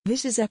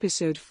This is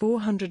episode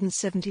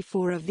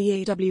 474 of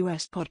the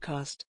AWS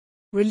podcast,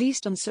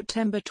 released on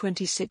September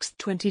 26,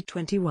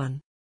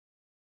 2021.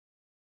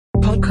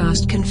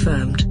 Podcast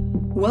confirmed.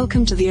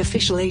 Welcome to the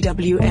official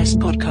AWS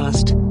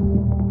podcast.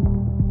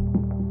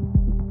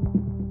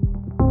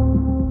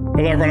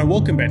 Hello everyone and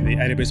welcome back to the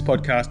AWS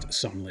podcast.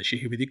 Simon Elisha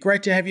here with you.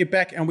 Great to have you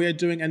back, and we are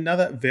doing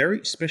another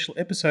very special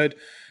episode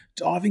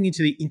diving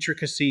into the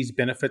intricacies,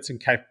 benefits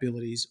and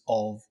capabilities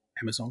of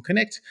Amazon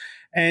Connect.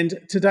 And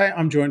today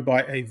I'm joined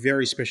by a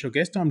very special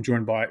guest. I'm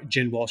joined by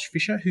Jen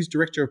Walsh-Fisher, who's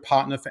Director of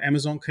Partner for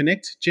Amazon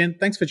Connect. Jen,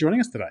 thanks for joining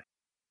us today.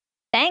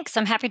 Thanks.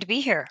 I'm happy to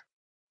be here.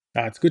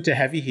 It's good to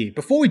have you here.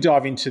 Before we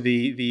dive into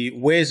the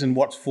where's and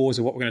what's fors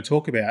of what we're going to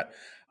talk about,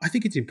 I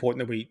think it's important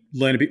that we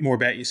learn a bit more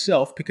about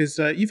yourself because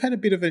you've had a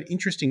bit of an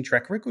interesting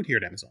track record here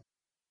at Amazon.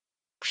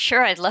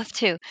 Sure, I'd love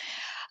to.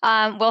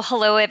 Well,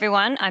 hello,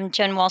 everyone. I'm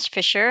Jen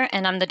Walsh-Fisher,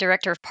 and I'm the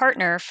Director of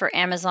Partner for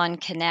Amazon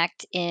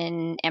Connect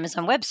in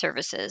Amazon Web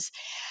Services.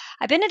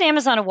 I've been at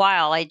Amazon a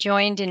while. I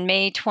joined in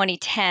May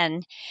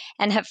 2010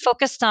 and have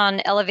focused on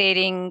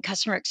elevating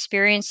customer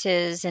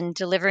experiences and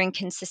delivering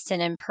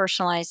consistent and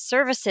personalized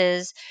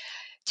services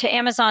to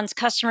Amazon's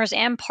customers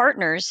and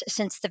partners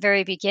since the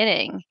very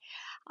beginning.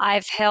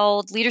 I've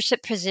held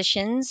leadership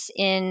positions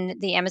in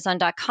the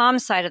Amazon.com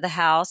side of the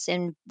house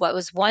in what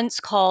was once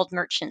called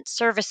merchant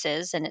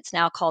services, and it's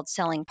now called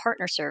selling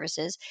partner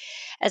services,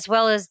 as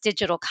well as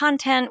digital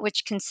content,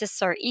 which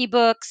consists our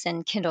ebooks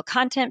and Kindle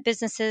content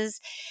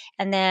businesses,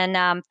 and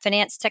then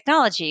finance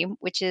technology,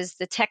 which is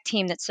the tech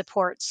team that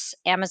supports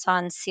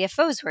Amazon's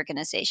CFO's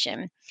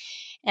organization.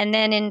 And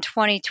then in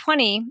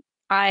 2020,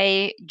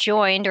 I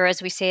joined, or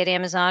as we say at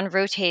Amazon,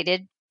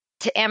 rotated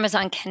to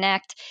Amazon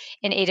Connect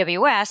in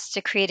AWS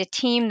to create a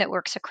team that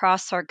works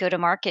across our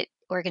go-to-market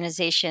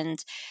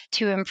organizations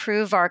to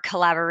improve our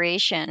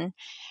collaboration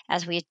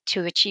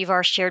to achieve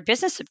our shared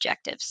business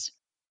objectives.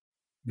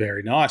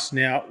 Very nice.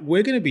 Now,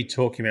 we're going to be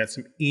talking about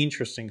some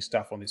interesting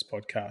stuff on this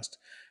podcast.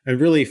 And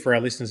really, for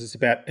our listeners, it's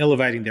about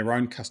elevating their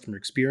own customer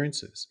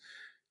experiences.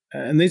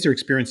 And these are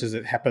experiences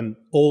that happen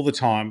all the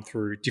time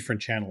through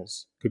different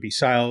channels. Could be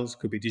sales,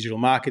 could be digital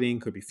marketing,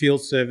 could be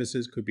field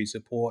services, could be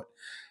support.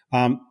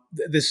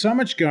 There's so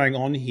much going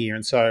on here,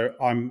 and so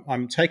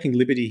I'm taking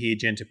liberty here,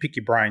 Jen, to pick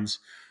your brains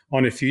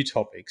on a few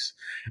topics.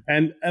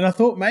 And I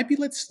thought maybe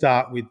let's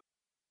start with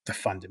the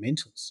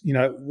fundamentals. You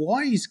know,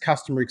 why is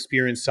customer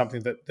experience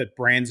something that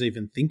brands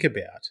even think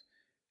about?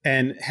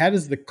 And how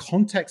does the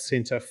contact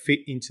center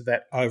fit into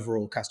that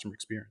overall customer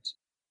experience?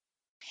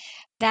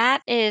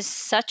 That is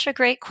such a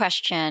great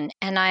question,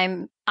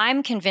 and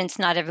I'm convinced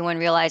not everyone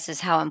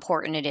realizes how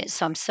important it is.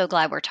 So I'm so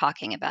glad we're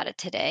talking about it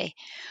today.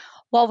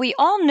 While we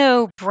all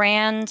know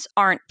brands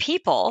aren't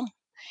people,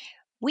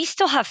 we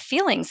still have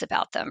feelings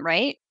about them,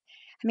 right?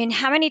 I mean,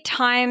 how many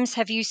times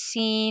have you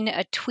seen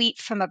a tweet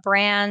from a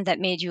brand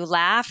that made you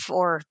laugh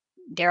or,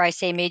 dare I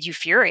say, made you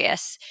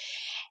furious?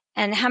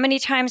 And how many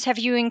times have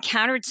you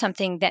encountered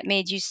something that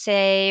made you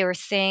say or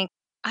think,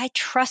 I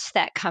trust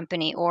that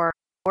company, or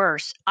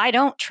worse, I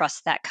don't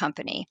trust that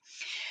company?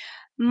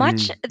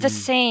 Much the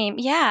same,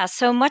 yeah.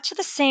 So much of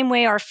the same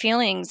way our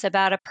feelings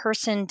about a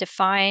person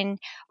define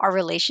our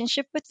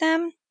relationship with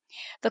them,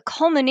 the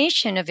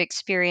culmination of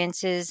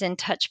experiences and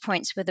touch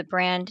points with a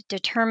brand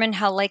determine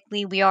how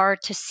likely we are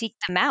to seek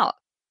them out.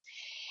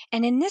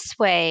 And in this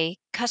way,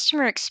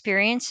 customer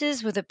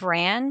experiences with a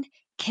brand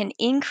can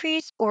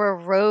increase or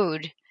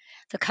erode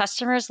the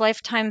customer's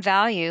lifetime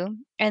value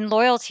and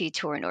loyalty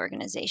to an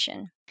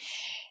organization.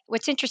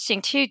 What's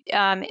interesting too,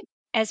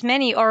 as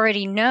many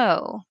already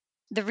know,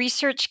 the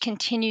research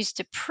continues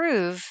to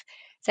prove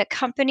that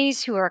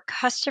companies who are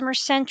customer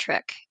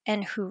centric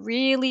and who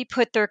really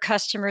put their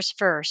customers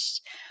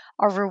first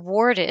are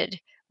rewarded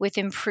with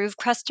improved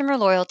customer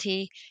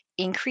loyalty,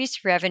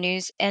 increased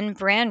revenues, and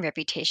brand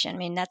reputation. I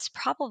mean, that's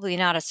probably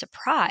not a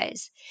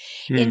surprise.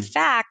 In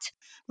fact,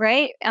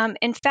 right?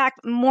 In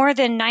fact, more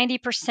than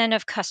 90%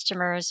 of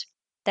customers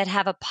that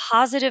have a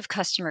positive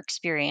customer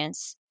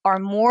experience are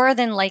more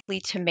than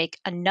likely to make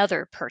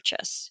another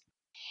purchase.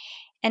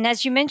 And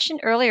as you mentioned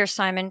earlier,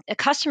 Simon, a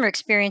customer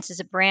experience is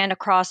a brand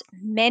across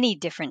many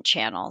different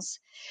channels.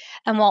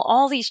 And while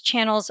all these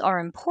channels are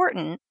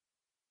important,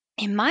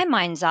 in my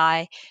mind's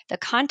eye, the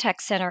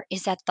contact center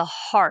is at the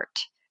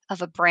heart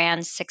of a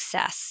brand's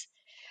success.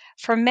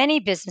 For many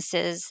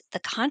businesses,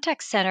 the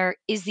contact center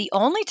is the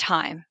only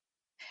time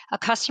a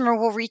customer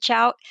will reach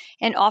out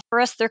and offer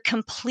us their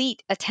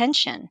complete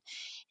attention.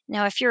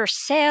 Now, if you're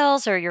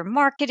sales or you're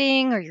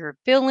marketing or you're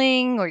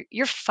billing or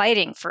you're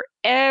fighting for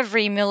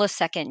every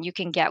millisecond you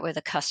can get with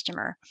a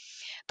customer,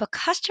 but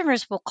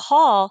customers will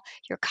call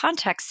your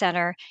contact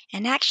center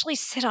and actually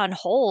sit on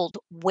hold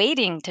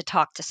waiting to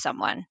talk to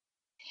someone.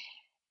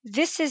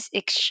 This is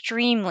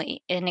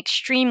an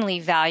extremely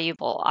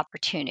valuable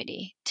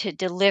opportunity to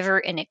deliver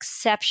an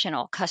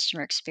exceptional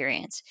customer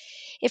experience.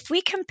 If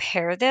we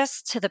compare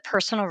this to the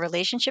personal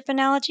relationship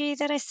analogy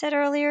that I said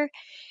earlier,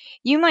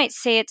 you might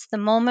say it's the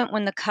moment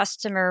when the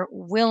customer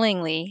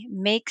willingly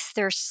makes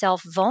their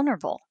self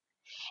vulnerable,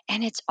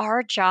 and it's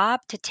our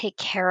job to take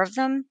care of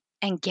them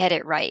and get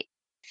it right.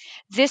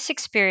 This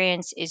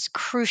experience is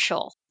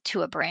crucial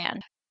to a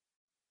brand.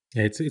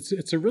 Yeah,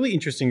 it's a really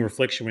interesting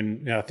reflection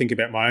when I think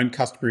about my own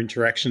customer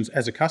interactions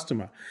as a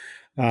customer.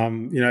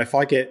 If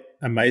I get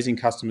amazing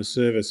customer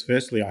service,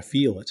 firstly, I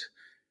feel it,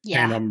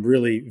 and Yeah. I'm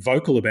really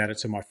vocal about it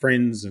to my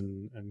friends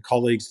and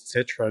colleagues,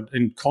 etc.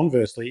 And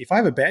conversely, if I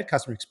have a bad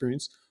customer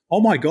experience, oh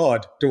my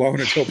god, do I want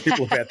to tell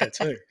people about that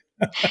too?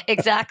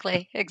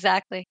 Exactly.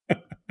 Exactly.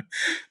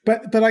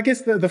 But I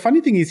guess the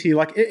funny thing is here,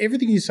 like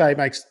everything you say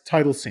makes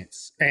total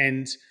sense,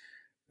 and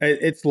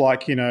it's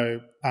like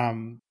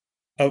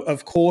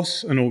of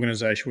course an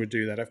organization would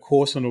do that. Of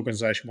course, an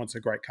organization wants a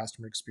great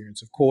customer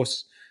experience. Of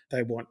course,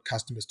 they want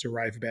customers to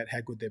rave about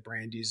how good their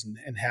brand is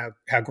and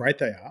how great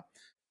they are.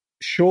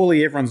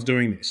 Surely everyone's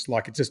doing this.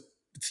 Like it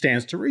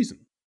stands to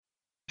reason.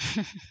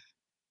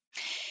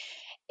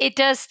 It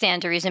does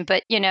stand to reason,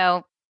 but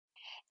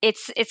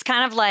it's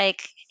kind of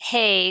like,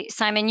 hey,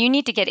 Simon, you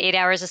need to get 8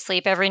 hours of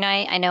sleep every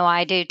night. I know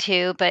I do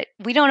too, but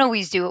we don't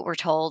always do what we're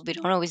told. We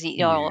don't always eat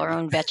all our Yeah.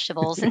 own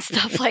vegetables and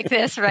stuff like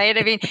this, right?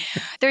 I mean,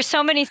 there's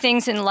so many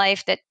things in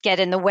life that get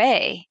in the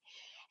way.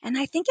 And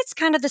I think it's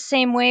kind of the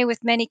same way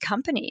with many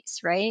companies,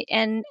 right?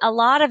 And a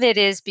lot of it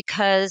is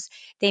because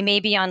they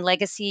may be on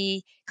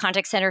legacy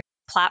contact center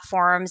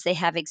platforms. They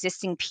have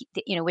existing,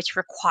 which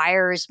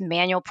requires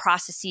manual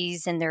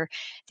processes, and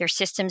their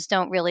systems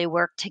don't really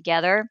work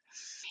together.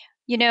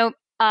 You know,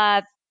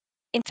 uh,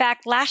 in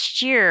fact,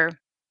 last year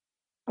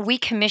we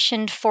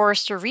commissioned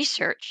Forrester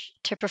Research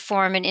to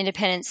perform an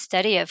independent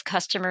study of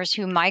customers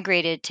who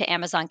migrated to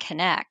Amazon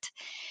Connect.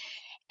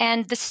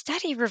 And the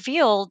study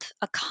revealed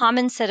a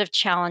common set of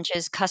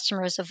challenges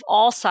customers of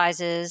all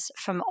sizes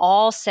from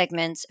all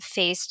segments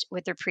faced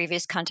with their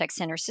previous contact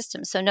center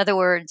systems. So, in other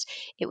words,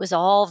 it was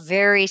all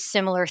very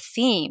similar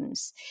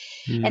themes.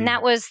 And that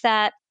Mm. was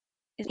that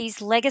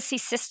these legacy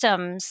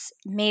systems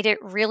made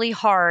it really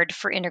hard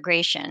for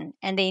integration,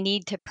 and they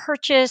need to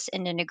purchase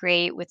and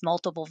integrate with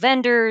multiple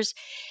vendors,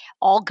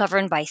 all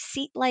governed by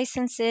seat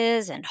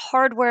licenses and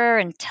hardware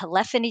and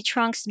telephony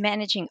trunks,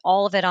 managing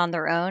all of it on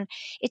their own.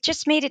 It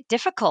just made it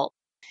difficult,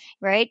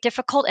 right?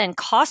 Difficult and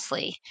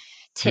costly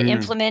to Mm.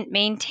 implement,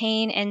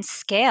 maintain, and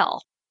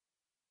scale.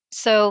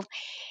 So,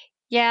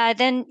 yeah,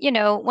 then,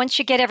 once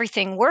you get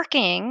everything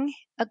working,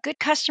 a good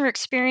customer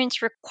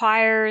experience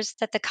requires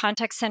that the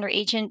contact center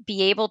agent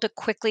be able to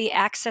quickly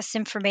access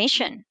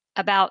information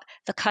about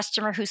the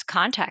customer who's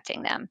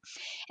contacting them.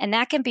 And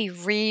that can be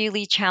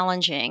really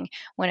challenging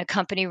when a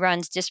company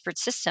runs disparate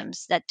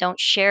systems that don't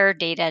share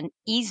data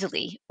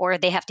easily, or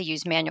they have to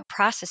use manual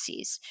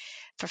processes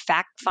for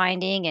fact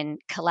finding and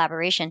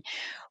collaboration.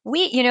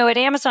 At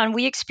Amazon,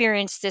 we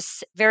experienced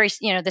this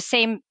the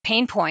same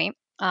pain point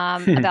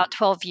about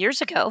 12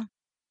 years ago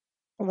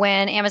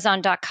when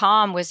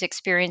Amazon.com was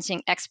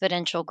experiencing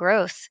exponential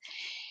growth.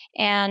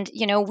 And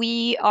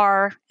we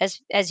are,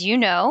 as you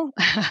know,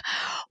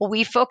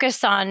 we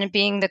focus on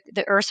being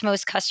the Earth's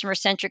most customer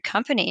centric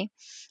company.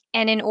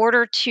 And in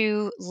order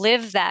to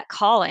live that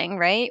calling,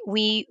 right,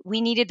 we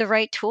needed the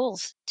right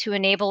tools to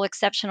enable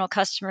exceptional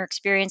customer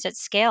experience at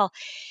scale.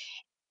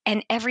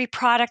 And every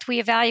product we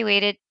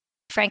evaluated,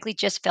 frankly,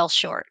 just fell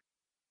short.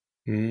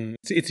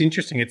 It's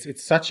interesting.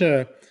 It's such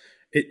a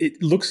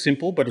it looks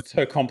simple, but it's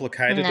so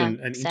complicated, No, and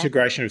exactly.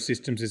 integration of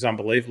systems is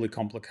unbelievably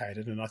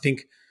complicated. And I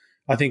think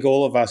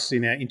all of us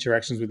in our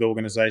interactions with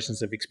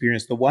organizations have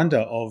experienced the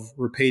wonder of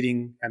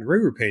repeating and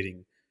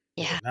re-repeating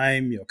your Yeah.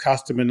 name, your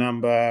customer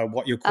number,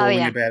 what you're Oh, calling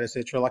yeah. about,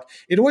 etc. Like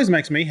it always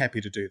makes me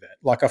happy to do that.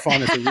 Like I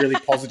find it's a really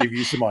positive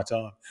use of my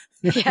time.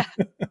 Yeah.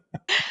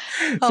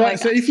 Oh so my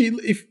so if gosh. you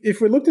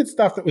if we looked at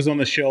stuff that was on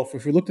the shelf,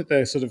 if we looked at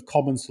the sort of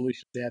common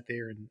solutions out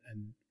there and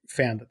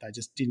found that they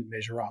just didn't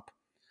measure up,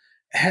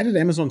 how did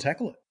Amazon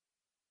tackle it?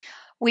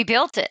 We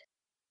built it.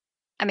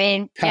 I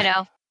mean,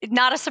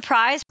 not a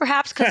surprise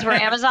perhaps because we're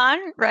Amazon,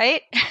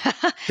 right?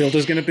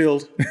 Builder's going to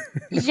build.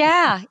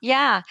 Yeah,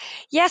 yeah.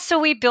 Yeah, so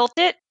we built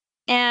it,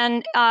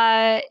 and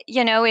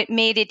it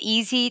made it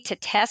easy to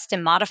test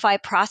and modify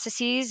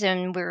processes,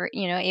 and we're,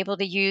 able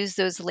to use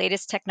those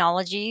latest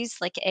technologies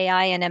like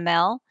AI and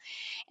ML.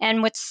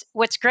 And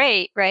what's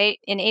great, right?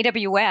 In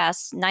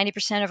AWS,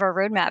 90% of our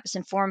roadmap is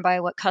informed by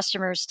what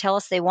customers tell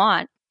us they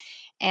want.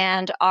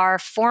 And our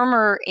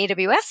former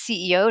AWS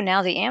CEO,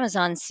 now the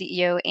Amazon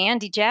CEO,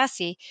 Andy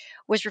Jassy,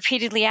 was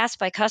repeatedly asked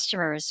by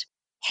customers,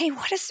 "Hey,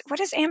 what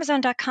does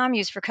Amazon.com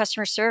use for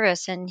customer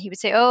service?" And he would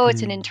say, "Oh,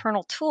 it's an Hmm.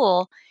 internal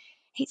tool."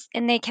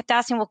 And they kept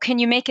asking, "Well, can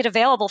you make it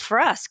available for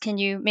us? Can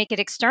you make it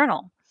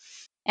external?"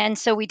 And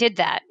so we did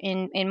that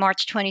in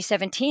March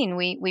 2017.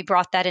 We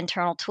brought that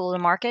internal tool to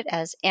market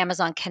as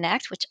Amazon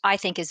Connect, which I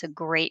think is a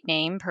great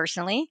name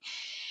personally,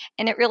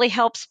 and it really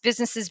helps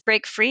businesses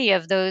break free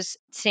of those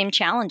same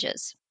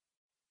challenges.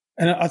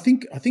 And I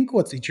think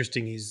what's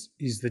interesting is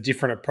the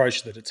different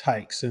approach that it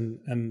takes, and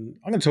I'm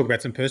going to talk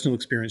about some personal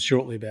experience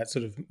shortly about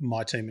sort of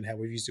my team and how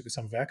we've used it with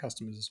some of our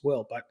customers as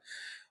well. But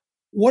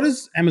what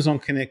does Amazon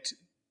Connect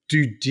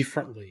do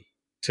differently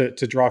to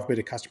drive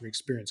better customer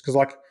experience?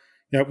 Because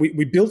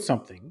we built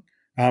something.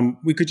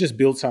 We could just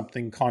build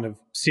something kind of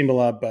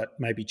similar, but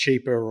maybe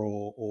cheaper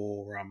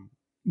or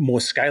more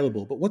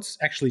scalable. But what's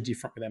actually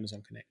different with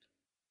Amazon Connect?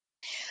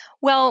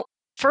 Well,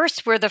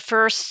 first, we're the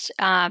first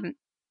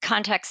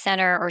contact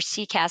center or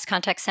CCaaS,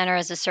 contact center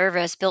as a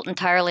service, built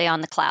entirely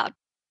on the cloud,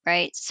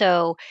 right?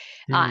 So,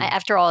 Mm.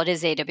 after all, it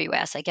is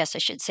AWS. I guess I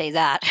should say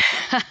that.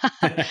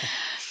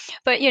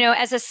 But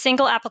as a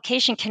single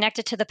application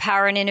connected to the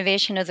power and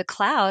innovation of the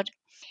cloud,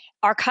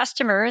 our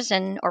customers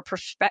and or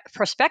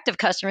prospective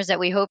customers that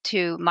we hope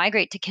to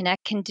migrate to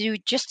Connect can do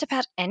just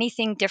about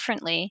anything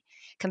differently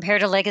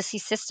compared to legacy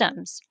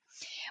systems.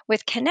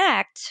 With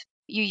Connect,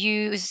 you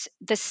use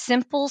the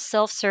simple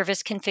self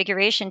service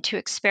configuration to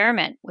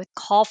experiment with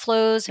call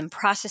flows and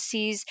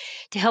processes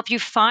to help you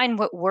find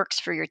what works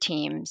for your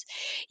teams.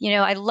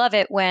 I love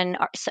it when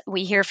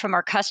we hear from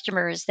our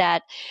customers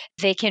that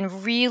they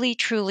can really,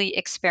 truly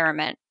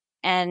experiment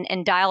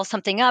and dial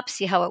something up,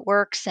 see how it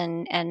works,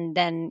 and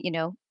then,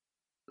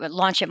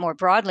 launch it more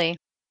broadly.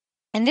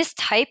 And this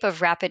type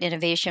of rapid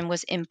innovation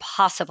was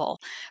impossible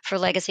for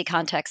legacy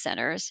contact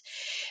centers.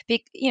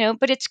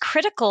 But it's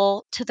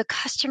critical to the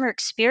customer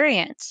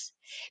experience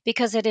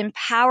because it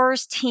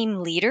empowers team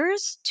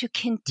leaders to Mm.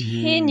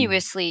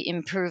 continuously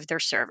improve their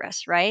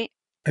service, right?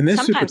 And they're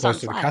super Sometimes on close the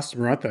to the fly.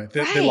 customer, aren't they?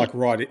 They're Right.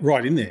 like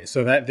right in there.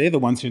 So that they're the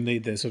ones who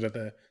need the sort of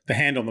the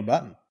hand on the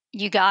button.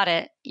 You got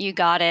it. You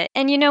got it.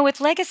 And with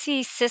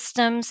legacy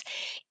systems,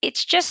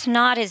 it's just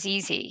not as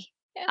easy.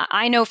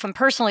 I know from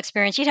personal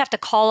experience, you'd have to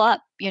call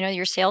up,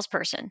 your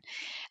salesperson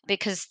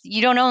because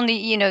you don't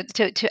only,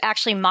 to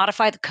actually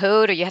modify the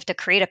code, or you have to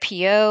create a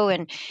PO,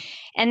 and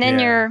then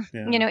Yeah, you're,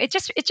 yeah. it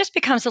just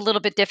becomes a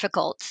little bit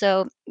difficult.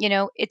 So,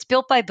 it's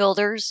built by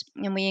builders,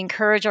 and we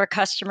encourage our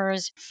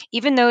customers,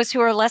 even those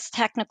who are less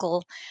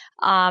technical,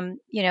 um,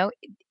 you know,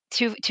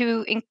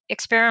 to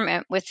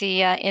experiment with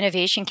the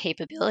innovation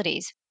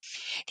capabilities.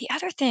 The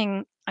other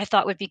thing I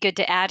thought would be good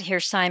to add here,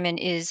 Simon,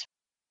 is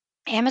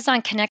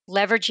Amazon Connect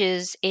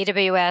leverages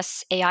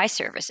AWS AI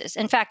services.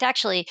 In fact,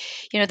 actually,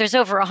 there's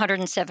over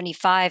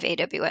 175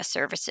 AWS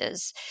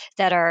services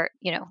that are,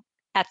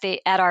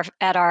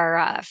 at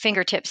our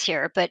fingertips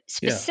here. But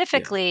Yeah, yeah.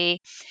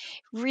 specifically,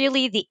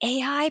 really, the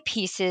AI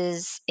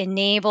pieces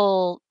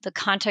enable the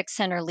contact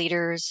center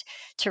leaders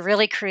to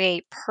really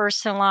create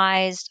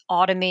personalized,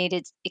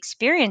 automated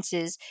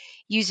experiences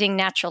using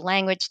natural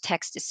language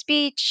text to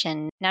speech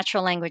and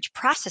natural language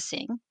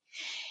processing.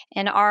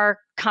 And our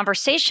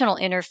conversational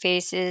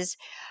interfaces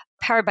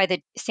powered by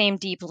the same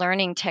deep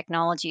learning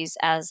technologies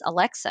as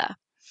Alexa.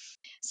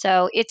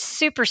 So it's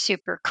super,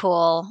 super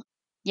cool.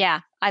 Yeah,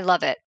 I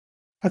love it.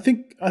 I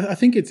think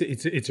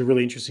it's a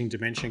really interesting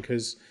dimension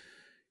because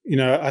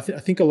I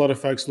think a lot of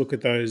folks look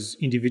at those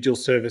individual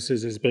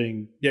services as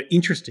being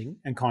interesting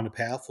and kind of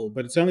powerful,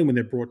 but it's only when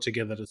they're brought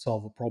together to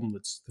solve a problem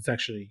that's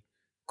actually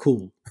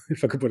cool,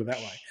 if I could put it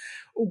that way.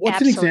 What's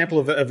an Absolutely.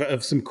 example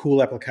of some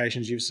cool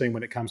applications you've seen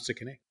when it comes to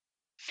Connect?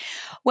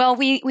 Well,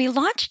 we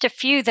launched a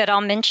few that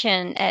I'll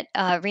mention at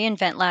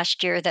reInvent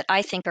last year that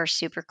I think are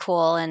super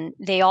cool, and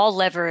they all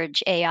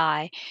leverage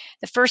AI.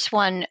 The first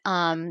one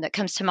that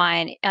comes to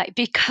mind,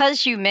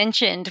 because you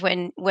mentioned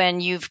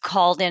when you've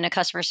called in a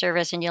customer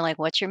service and you're like,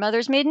 "What's your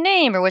mother's maiden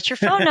name?" or "What's your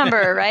phone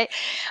number?" Right?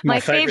 My My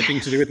favorite favorite. thing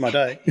to do with my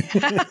day.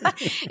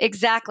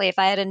 Exactly. If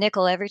I had a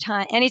nickel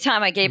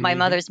anytime I gave my Mhm.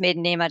 mother's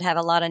maiden name, I'd have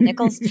a lot of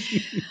nickels.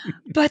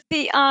 But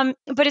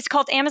it's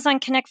called Amazon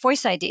Connect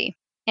Voice ID,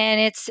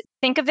 and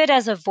think of it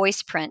as a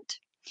voice print.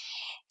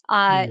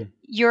 Mm.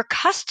 Your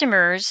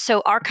customers,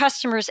 so our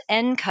customers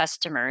and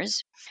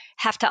customers,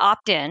 have to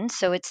opt in.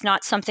 So it's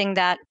not something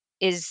that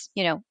is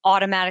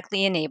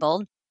automatically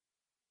enabled.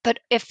 But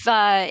if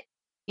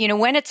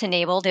when it's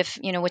enabled, if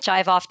which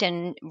I've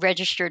often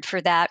registered for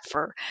that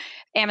for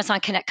Amazon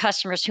Connect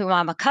customers who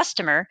I'm a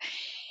customer,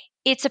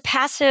 it's a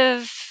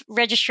passive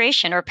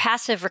registration or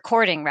passive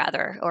recording,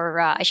 rather, or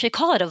I should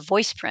call it a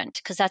voice print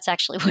because that's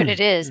actually what it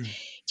Mm. is. Mm.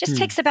 Just Mm.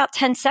 takes about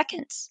 10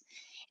 seconds.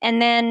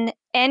 And then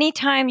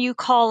anytime you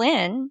call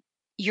in,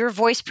 your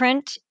voice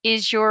print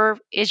is your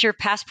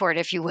passport,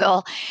 if you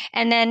will.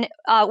 And then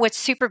what's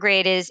super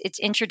great is it's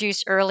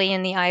introduced early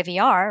in the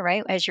IVR,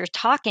 right, as you're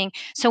talking.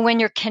 So when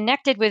you're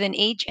connected with an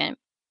agent,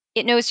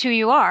 it knows who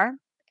you are.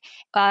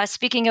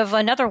 Speaking of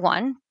another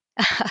one,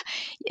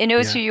 it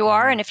knows who Yeah, you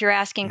are, yeah, and if you're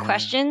asking yeah.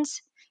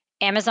 questions,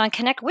 Amazon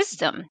Connect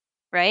Wisdom,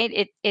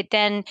 right? It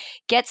then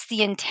gets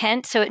the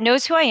intent, so it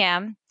knows who I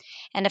am,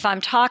 and if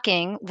I'm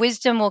talking,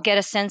 Wisdom will get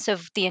a sense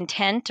of the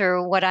intent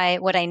or what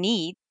I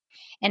need,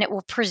 and it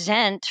will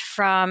present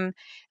from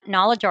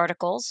knowledge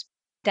articles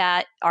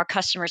that our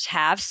customers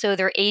have, so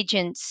their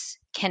agents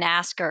can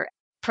ask or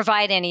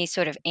provide any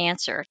sort of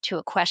answer to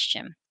a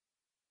question.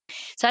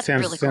 So that's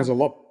Sounds really cool. sounds a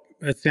lot.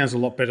 It sounds a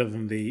lot better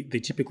than the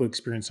typical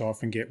experience I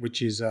often get,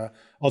 which is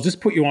I'll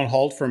just put you on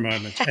hold for a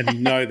moment,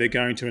 and they're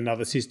going to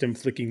another system,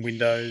 flicking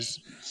windows.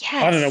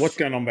 I don't know what's Yes.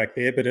 going on back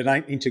there, but it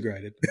ain't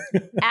integrated.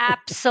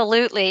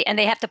 Absolutely. And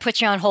they have to put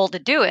you on hold to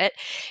do it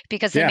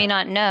because they may Yeah,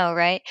 not know,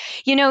 right?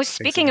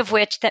 Speaking of exactly.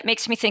 which, that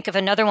makes me think of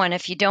another one.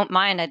 If you don't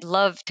mind, I'd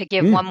love to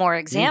give one Mm, more mm.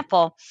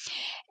 example.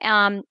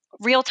 Um,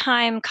 Real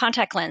time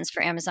contact lens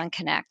for Amazon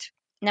Connect.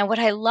 Now, what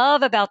I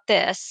love about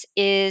this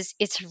is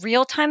it's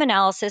real-time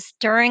analysis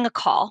during a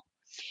call,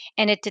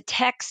 and it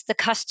detects the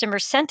customer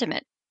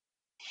sentiment,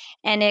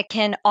 and it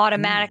can Mm.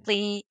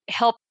 automatically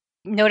help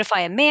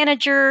notify a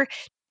manager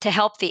to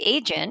help the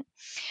agent,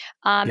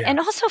 Yeah. and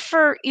also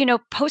for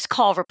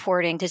post-call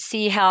reporting to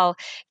see how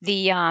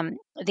the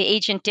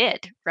agent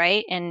did,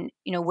 right, and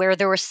where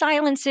there were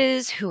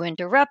silences, who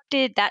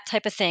interrupted, that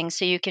type of thing,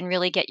 so you can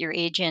really get your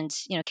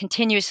agents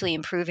continuously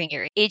improving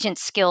your agent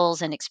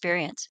skills and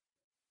experience.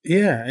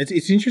 Yeah,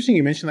 it's interesting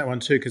you mentioned that one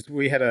too, because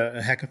we had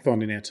a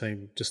hackathon in our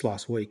team just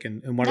last week,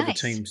 and one of the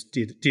Nice. teams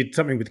did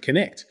something with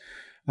Connect,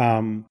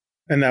 um,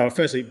 and they were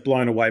firstly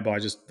blown away by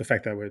just the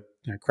fact they were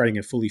creating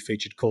a fully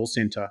featured call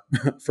center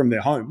from their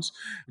homes,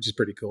 which is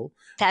pretty cool.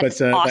 That's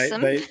But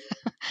awesome.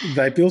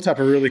 they built up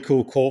a really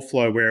cool call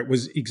flow where it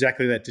was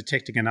exactly that,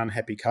 detecting an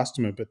unhappy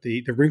customer. But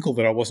the wrinkle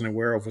that I wasn't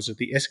aware of was that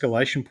the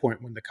escalation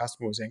point when the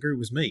customer was angry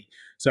was me.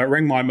 So it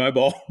rang my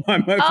mobile my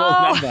mobile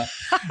Oh, number,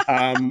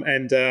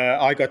 and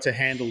I got to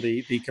handle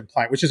the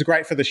complaint, which is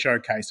great for the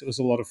showcase. It was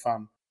a lot of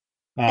fun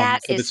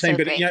that for the is team. so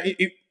But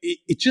great.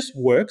 it just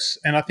works,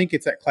 and I think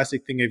it's that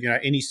classic thing of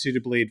any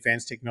suitably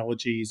advanced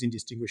technology is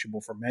indistinguishable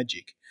from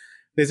magic.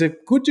 There's a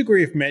good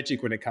degree of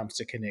magic when it comes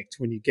to Connect.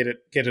 When you get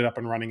it up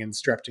and running and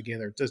strapped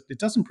together, it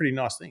does some pretty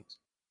nice things.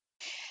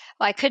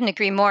 Well, I couldn't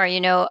agree more.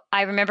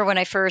 I remember when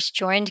I first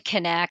joined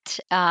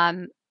Connect,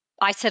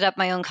 I set up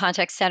my own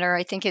contact center,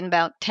 I think in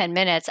about 10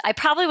 minutes. I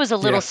probably was a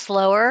little Yeah.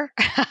 slower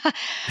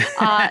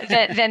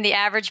than the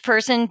average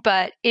person,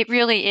 but it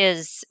really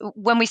is.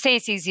 When we say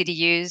it's easy to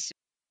use,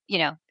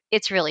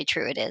 it's really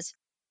true. It is.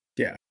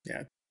 Yeah,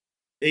 yeah.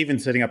 Even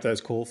setting up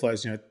those call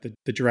flows,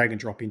 the drag and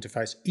drop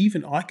interface,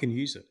 even I can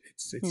use it.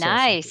 It's so simple.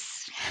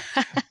 Nice.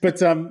 But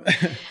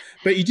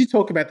but you did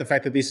talk about the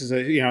fact that this is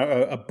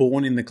a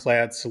born in the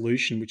cloud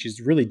solution, which is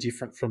really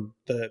different from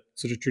the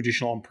sort of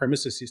traditional on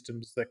premises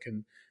systems that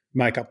can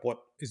make up what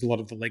is a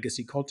lot of the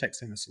legacy contact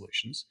center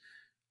solutions.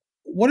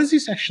 What does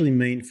this actually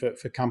mean for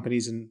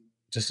companies and,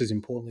 just as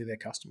importantly, their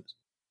customers?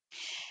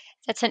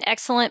 That's an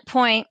excellent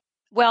point.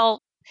 Well,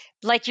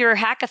 like your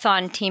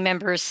hackathon team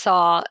members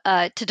saw,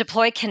 to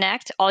deploy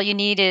Connect, all you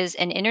need is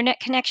an internet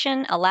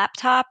connection, a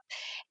laptop,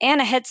 and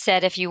a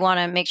headset if you want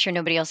to make sure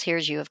nobody else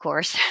hears you, of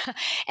course.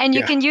 And you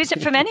Yeah. can use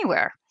it from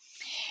anywhere.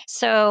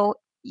 So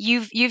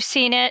you've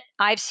seen it,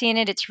 I've seen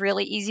it. It's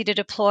really easy to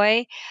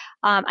deploy.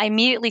 I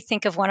immediately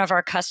think of one of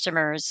our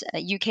customers, a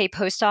UK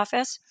Post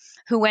Office,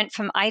 who went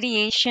from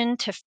ideation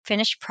to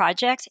finished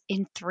project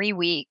in 3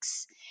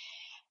 weeks.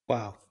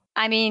 Wow.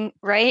 I mean,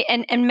 right?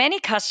 And many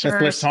That's less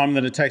customers. time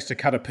than it takes to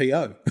cut a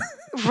PO.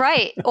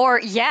 Right. Or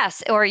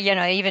yes, or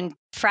even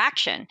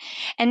fraction.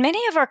 And many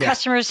of our Yeah.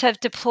 customers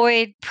have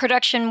deployed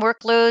production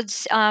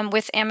workloads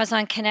with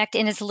Amazon Connect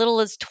in as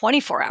little as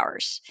 24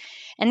 hours.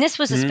 And this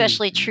was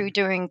especially true Mm.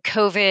 during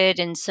COVID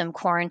and some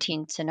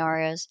quarantine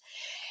scenarios.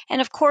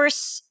 And of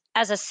course,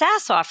 as a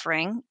SaaS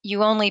offering,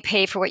 you only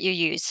pay for what you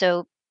use.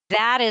 So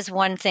that is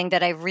one thing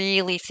that I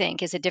really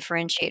think is a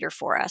differentiator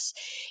for us.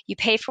 You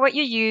pay for what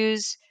you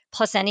use,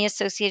 plus any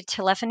associated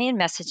telephony and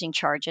messaging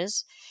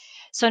charges.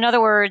 So, in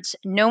other words,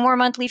 no more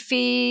monthly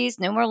fees,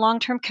 no more long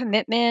term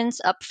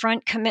commitments,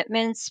 upfront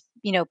commitments,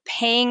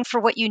 paying for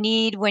what you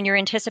need when you're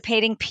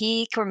anticipating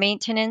peak or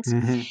maintenance.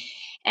 Hmm.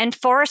 And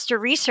Forrester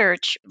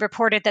Research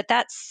reported that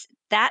that's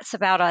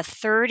about a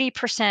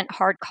 30%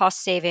 hard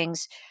cost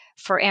savings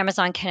for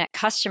Amazon Connect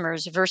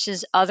customers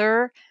versus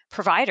other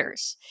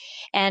providers,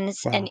 and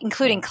Wow.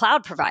 including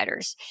cloud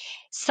providers.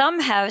 Some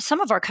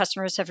of our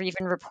customers have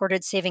even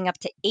reported saving up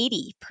to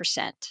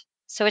 80%.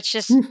 So it's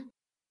just Whew.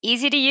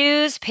 easy to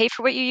use, pay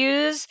for what you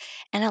use,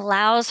 and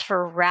allows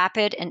for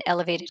rapid and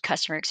elevated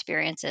customer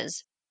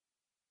experiences.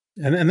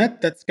 And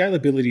that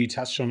scalability you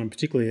touched on, and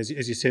particularly as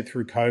you said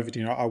through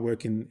COVID, I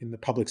work in the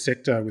public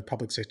sector with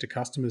public sector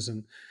customers,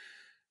 and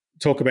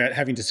talk about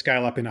having to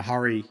scale up in a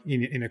hurry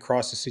in a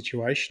crisis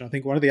situation. I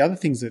think one of the other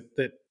things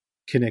that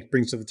Connect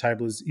brings to the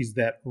table is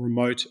that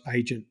remote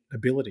agent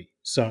ability.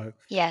 So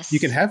you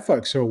can Yes. have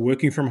folks who are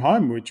working from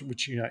home, which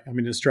I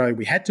mean, in Australia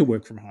we had to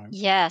work from home, but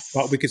Yes.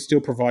 we could still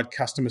provide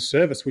customer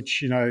service,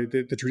 which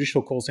the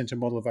traditional call center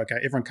model of, okay,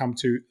 everyone come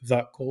to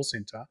the call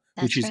center,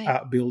 which That's is right.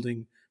 our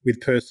building with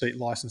per seat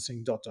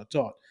licensing, dot dot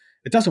dot.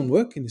 It doesn't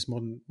work in this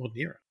modern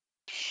era.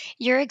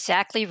 You're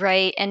exactly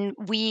right. And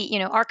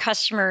our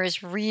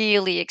customers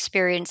really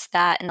experienced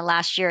that in the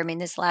last year. I mean,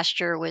 this last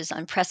year was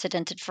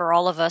unprecedented for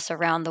all of us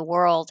around the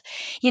world.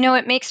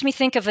 It makes me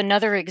think of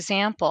another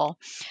example.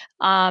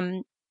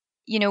 Um,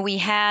 we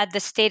had the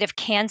state of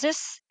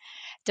Kansas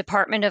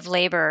Department of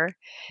Labor,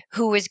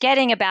 who was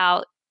getting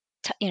about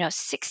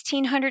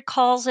 1600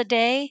 calls a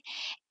day,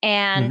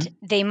 and Mhm.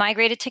 they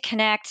migrated to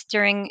Connect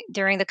during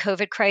the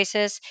COVID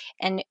crisis,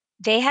 and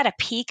they had a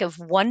peak of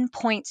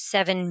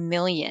 1.7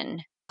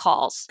 million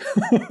calls.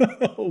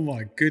 Oh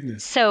my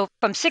goodness. So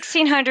from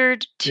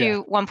 1600 Yeah.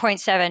 to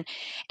 1.7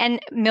 and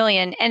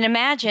million, and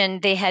imagine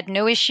they had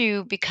no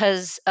issue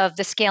because of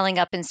the scaling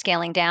up and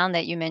scaling down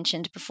that you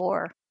mentioned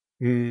before.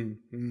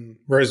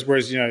 Whereas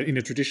in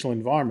a traditional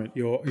environment,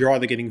 you're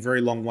either getting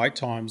very long wait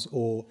times,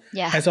 or,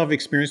 Yeah. as I've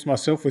experienced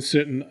myself with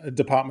certain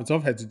departments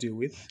I've had to deal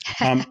with,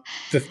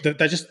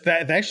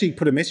 they actually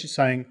put a message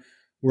saying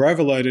we're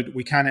overloaded,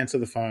 we can't answer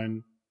the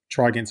phone,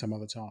 try again some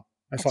other time.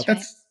 It's like That's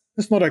right.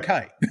 that's not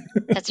okay.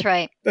 That's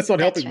right. That's not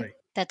That's helping right. me.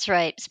 That's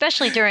right.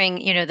 Especially during,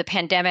 the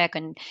pandemic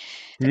and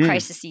the Mm.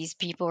 crises these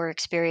people were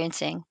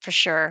experiencing, for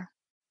sure.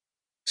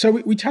 So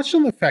we touched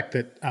on the fact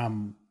that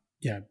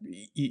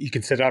you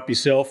can set it up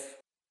yourself.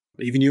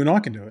 Even you and I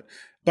can do it.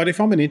 But if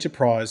I'm an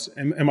enterprise,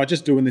 am I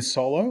just doing this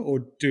solo,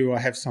 or do I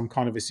have some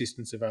kind of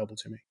assistance available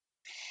to me?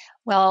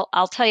 Well,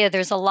 I'll tell you,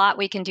 there's a lot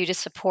we can do to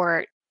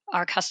support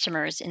our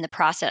customers in the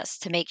process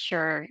to make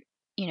sure,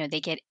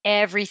 they get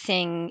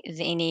everything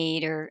they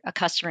need or a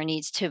customer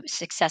needs to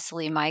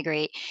successfully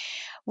migrate.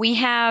 We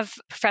have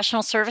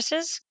professional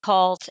services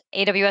called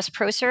AWS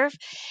ProServe,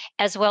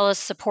 as well as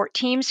support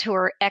teams who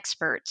are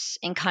experts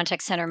in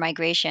contact center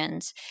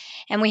migrations.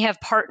 And we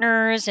have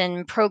partners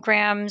and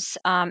programs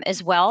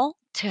as well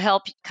to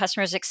help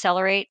customers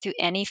accelerate through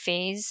any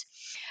phase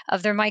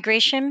of their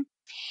migration.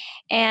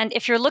 And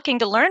if you're looking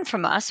to learn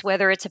from us,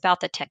 whether it's about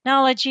the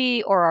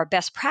technology or our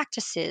best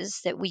practices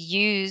that we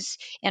use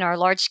in our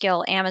large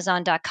scale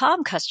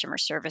Amazon.com customer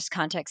service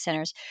contact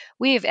centers,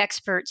 we have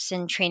experts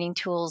and training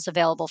tools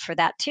available for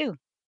that too.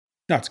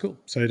 No, it's cool.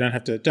 So you don't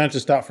have to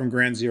start from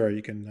ground zero.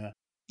 You can get a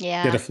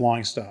Yeah,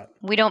 flying start.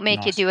 we don't make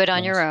you Nice, do it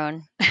on your nice.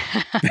 own.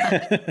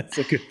 That's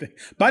a good thing.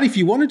 But if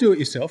you want to do it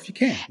yourself, you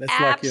can. That's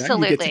like you get to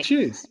Absolutely.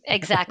 choose.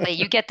 Exactly.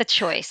 You get the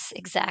choice.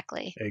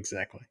 Exactly.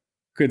 Exactly.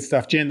 Good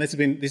stuff, Jen. This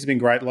has been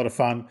great. A lot of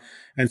fun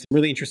and some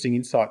really interesting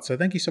insights. So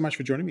thank you so much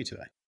for joining me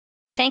today.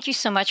 Thank you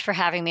so much for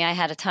having me. I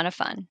had a ton of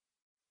fun.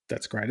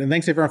 That's great. And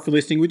thanks everyone for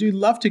listening. We do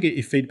love to get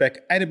your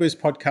feedback. AWS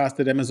podcast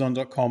at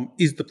amazon.com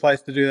is the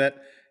place to do that.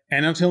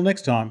 And until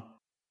next time,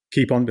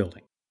 keep on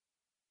building.